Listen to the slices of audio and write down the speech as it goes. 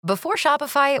Before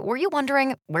Shopify, were you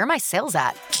wondering, where are my sales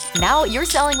at? Now you're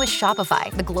selling with Shopify,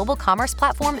 the global commerce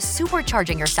platform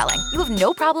supercharging your selling. You have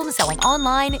no problem selling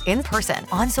online, in person,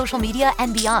 on social media,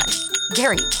 and beyond.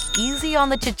 Gary, easy on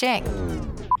the cha-ching.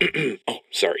 Oh,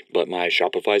 sorry, but my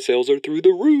Shopify sales are through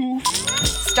the roof.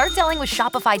 Start selling with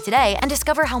Shopify today and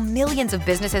discover how millions of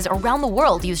businesses around the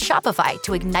world use Shopify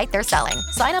to ignite their selling.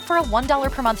 Sign up for a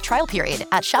 $1 per month trial period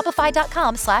at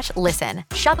shopify.com/listen.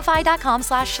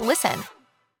 Shopify.com/listen.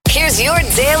 Here's your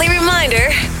daily reminder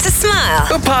to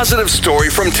smile. A positive story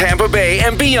from Tampa Bay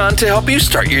and beyond to help you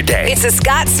start your day. It's a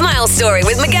Scott Smile Story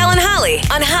with Miguel and Holly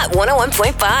on Hot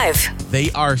 101.5. They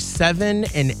are 7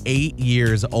 and 8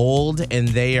 years old, and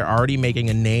they are already making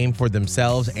a name for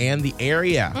themselves and the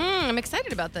area. I'm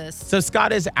excited about this. So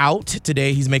Scott is out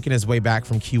today. He's making his way back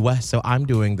from Key West, so I'm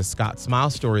doing the Scott Smile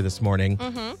Story this morning.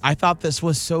 I thought this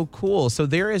was so cool. So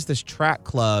there is this track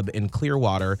club in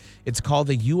Clearwater. It's called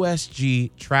the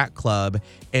USG Track Club,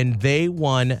 and they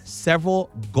won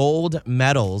several gold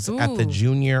medals at the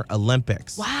Junior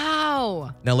Olympics.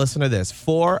 Wow. Now listen to this.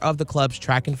 4 of the club's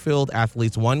track and field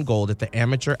athletes won gold at the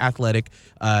Amateur Athletic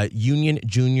Union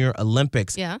Junior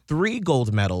Olympics. 3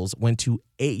 gold medals went to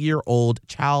 8-year-old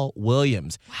Chal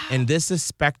Williams. And this is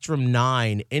Spectrum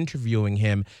 9 interviewing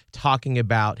him, talking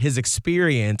about his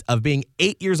experience of being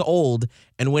 8 years old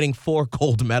and winning 4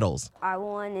 gold medals. I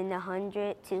won in the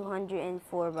 100, 200, and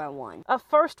 4x1. A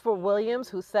first for Williams,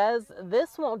 who says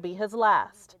this won't be his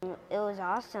last. It was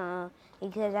awesome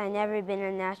because I've never been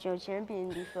a national champion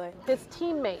before. His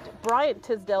teammate, Bryant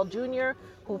Tisdale Jr.,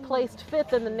 who placed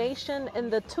 5th in the nation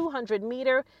in the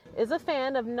 200-meter, is a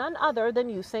fan of none other than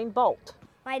Usain Bolt.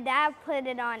 My dad put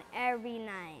it on every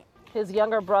night. His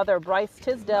younger brother, Bryce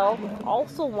Tisdale,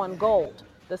 also won gold.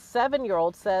 The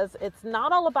 7-year-old says it's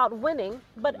not all about winning,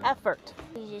 but effort.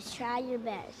 You just try your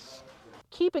best.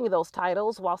 Keeping those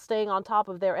titles while staying on top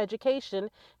of their education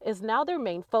is now their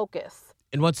main focus.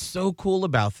 And what's so cool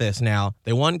about this now,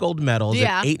 they won gold medals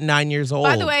at 8 and 9 years old.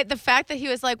 By the way, the fact that he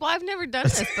was like, well, I've never done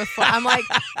this before. I'm like,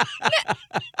 of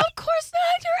course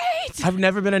not, you're 8. I've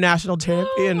never been a national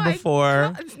champion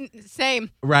before. God. Same.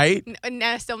 Right?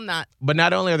 No, still not. But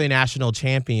not only are they national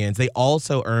champions, they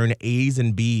also earn A's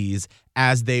and B's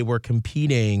as they were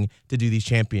competing to do these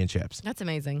championships. That's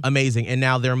amazing. Amazing. And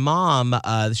now their mom,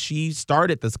 she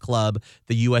started this club,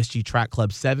 the USG Track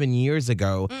Club, 7 years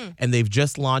ago, and they've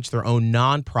just launched their own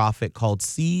nonprofit called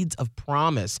Seeds of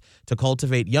Promise to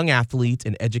cultivate young athletes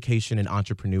in education and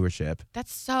entrepreneurship.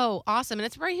 That's so awesome. And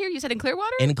it's right here, you said in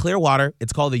Clearwater? In Clearwater.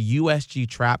 It's called the USG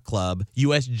Track Club,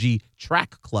 USG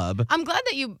Track Club. I'm glad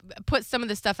that you put some of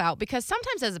this stuff out, because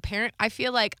sometimes as a parent, I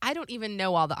feel like I don't even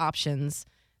know all the options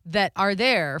that are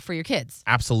there for your kids.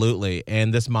 Absolutely.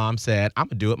 And this mom said, I'm going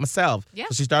to do it myself. Yeah.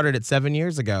 So she started it 7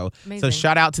 years ago. Amazing. So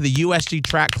shout out to the USG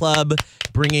Track Club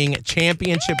bringing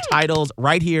championship titles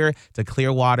right here to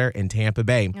Clearwater and Tampa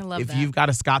Bay. I love if that. you've got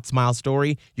a Scott Smile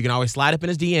story, you can always slide up in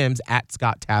his DMs at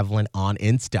Scott Tavlin on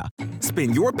Insta.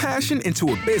 Spin your passion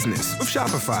into a business with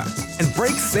Shopify and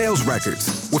break sales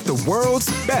records with the world's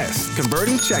best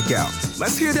converting checkout.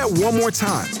 Let's hear that one more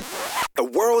time. The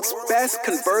world's best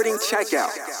converting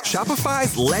checkout.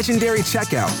 Shopify's legendary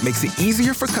checkout makes it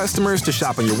easier for customers to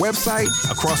shop on your website,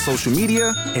 across social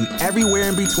media, and everywhere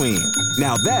in between.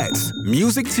 Now that's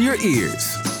music to your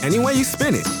ears. Any way you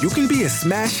spin it, you can be a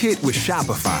smash hit with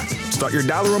Shopify. Start your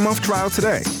 $1 a month trial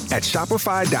today at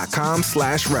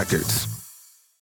shopify.com/records.